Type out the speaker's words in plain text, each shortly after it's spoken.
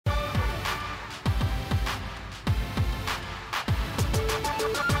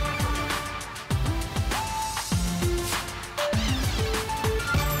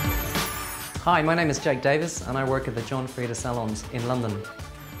Hi, my name is Jake Davis and I work at the John Frieda Salons in London.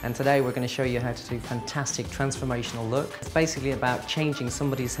 And today we're going to show you how to do a fantastic transformational look. It's basically about changing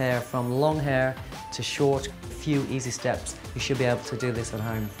somebody's hair from long hair to short. A few easy steps. You should be able to do this at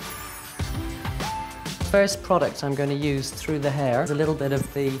home. First product I'm going to use through the hair is a little bit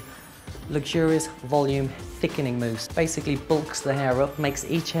of the luxurious volume thickening mousse. Basically bulks the hair up, makes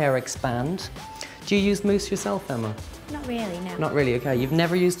each hair expand. Do you use mousse yourself, Emma? Not really, no. Not really, okay. You've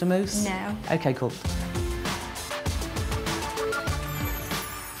never used a mousse? No. Okay, cool.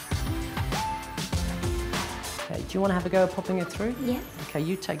 Okay, do you want to have a go at popping it through? Yeah. Okay,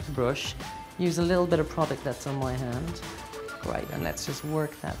 you take the brush, use a little bit of product that's on my hand. Great, and let's just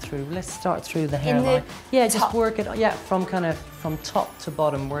work that through. Let's start through the hairline. Yeah, just work it, yeah, from top to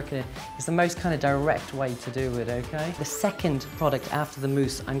bottom, working it. It's the most kind of direct way to do it, okay? The second product after the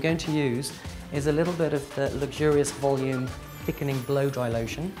mousse I'm going to use is a little bit of the luxurious volume thickening blow dry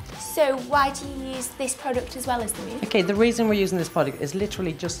lotion. So why do you use this product as well as the mousse? Okay, the reason we're using this product is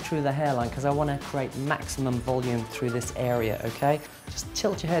literally just through the hairline because I want to create maximum volume through this area, okay? Just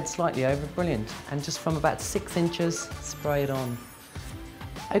tilt your head slightly over, brilliant. And just from about 6 inches, spray it on.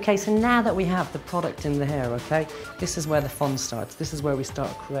 Okay, so now that we have the product in the hair, okay, this is where the fun starts. This is where we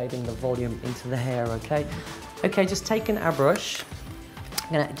start creating the volume into the hair, okay? Okay, just taking our brush,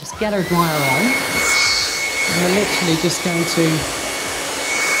 I'm gonna just get our dryer on. And we're literally just going to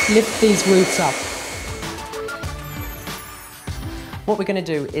lift these roots up. What we're going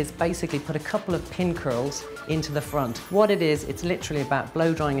to do is basically put a couple of pin curls into the front. What it is, it's literally about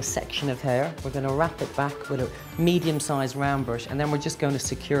blow drying a section of hair. We're going to wrap it back with a medium-sized round brush and then we're just going to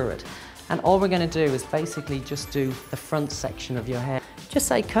secure it. And all we're going to do is basically just do the front section of your hair. Just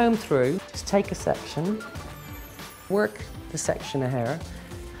say comb through, just take a section, work the section of hair,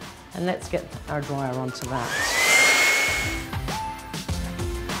 and let's get our dryer onto that.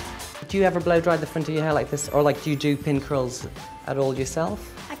 Do you ever blow dry the front of your hair like this, or like do you do pin curls at all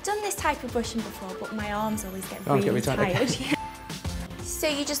yourself? I've done this type of brushing before, but my arms always get really tired. Okay. So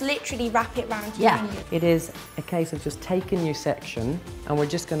you just literally wrap it round your finger? It is a case of just taking your section and we're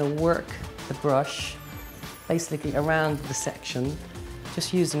just going to work the brush basically around the section,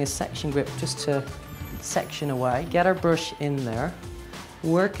 just using a section grip just to section away. Get our brush in there,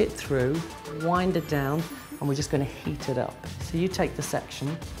 work it through, wind it down, and we're just going to heat it up. So you take the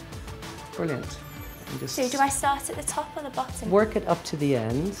section, brilliant. And just so do I start at the top or the bottom? Work it up to the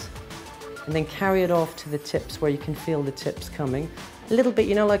end, and then carry it off to the tips where you can feel the tips coming. A little bit,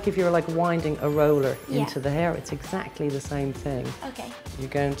 you know, like if you're like winding a roller into the hair, it's exactly the same thing. Okay. You're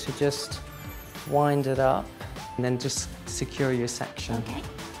going to just wind it up, and then just secure your section. Okay.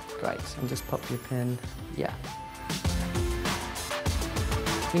 Great, and just pop your pin, yeah.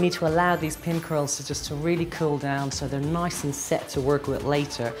 We need to allow these pin curls to really cool down so they're nice and set to work with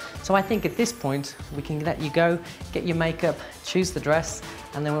later. So I think at this point, we can let you go, get your makeup, choose the dress,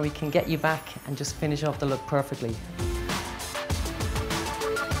 and then we can get you back and just finish off the look perfectly.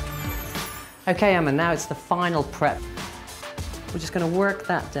 Okay, Emma, now it's the final prep. We're just going to work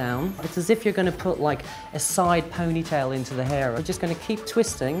that down. It's as if you're going to put like a side ponytail into the hair. We're just going to keep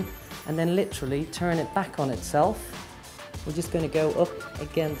twisting and then literally turn it back on itself. We're just going to go up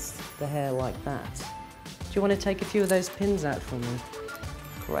against the hair like that. Do you want to take a few of those pins out for me?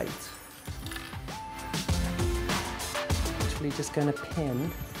 Great. Actually just going to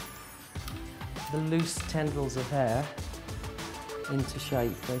pin the loose tendrils of hair into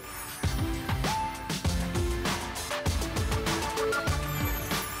shape.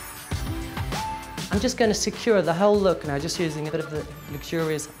 I'm just going to secure the whole look now, just using a bit of the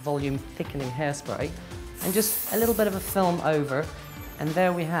luxurious volume thickening hairspray. And just a little bit of a film over, and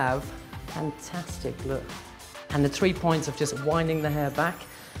there we have fantastic look. And the 3 points of just winding the hair back,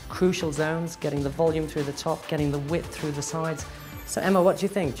 crucial zones, getting the volume through the top, getting the width through the sides. So Emma, what do you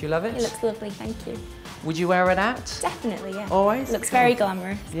think? Do you love it? It looks lovely, thank you. Would you wear it out? Definitely, yeah. Always? It looks very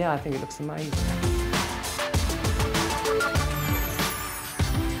glamorous. Yeah, I think it looks amazing.